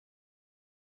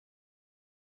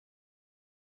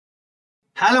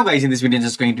Hello guys, in this video I'm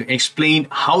just going to explain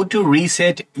how to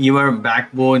reset your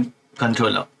backbone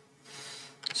controller.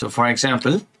 So for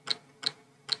example,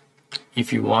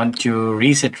 if you want to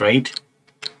reset, right,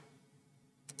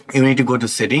 you need to go to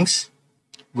settings,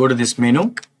 go to this menu,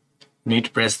 you need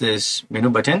to press this menu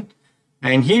button,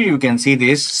 and here you can see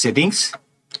this settings.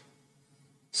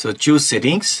 So choose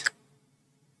settings.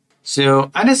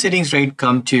 So under settings, right,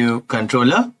 come to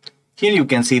controller. Here you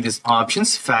can see this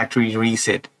options, factory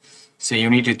reset. So you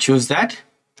need to choose that.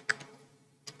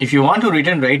 If you want to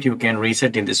return, right, you can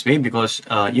reset in this way because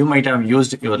you might have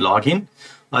used your login.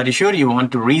 Are you sure you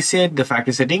want to reset the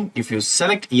factory setting? If you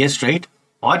select yes, right,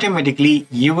 automatically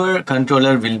your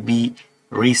controller will be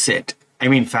reset. I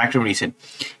mean factory reset.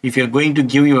 If you're going to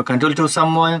give your control to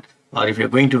someone, or if you're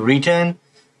going to return,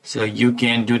 so you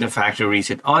can do the factory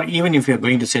reset. Or even if you're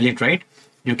going to sell it, right,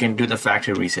 you can do the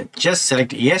factory reset. Just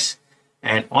select yes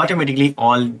and automatically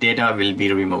all data will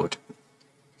be removed.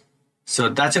 So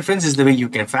that's it, friends. This is the way you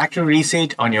can factory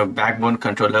reset on your backbone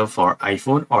controller for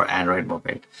iPhone or Android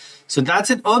mobile. So that's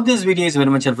it. Hope this video is very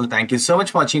much helpful. Thank you so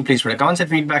much for watching. Please put comments and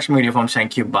feedback from video forms.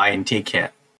 Thank you. Bye and take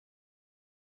care.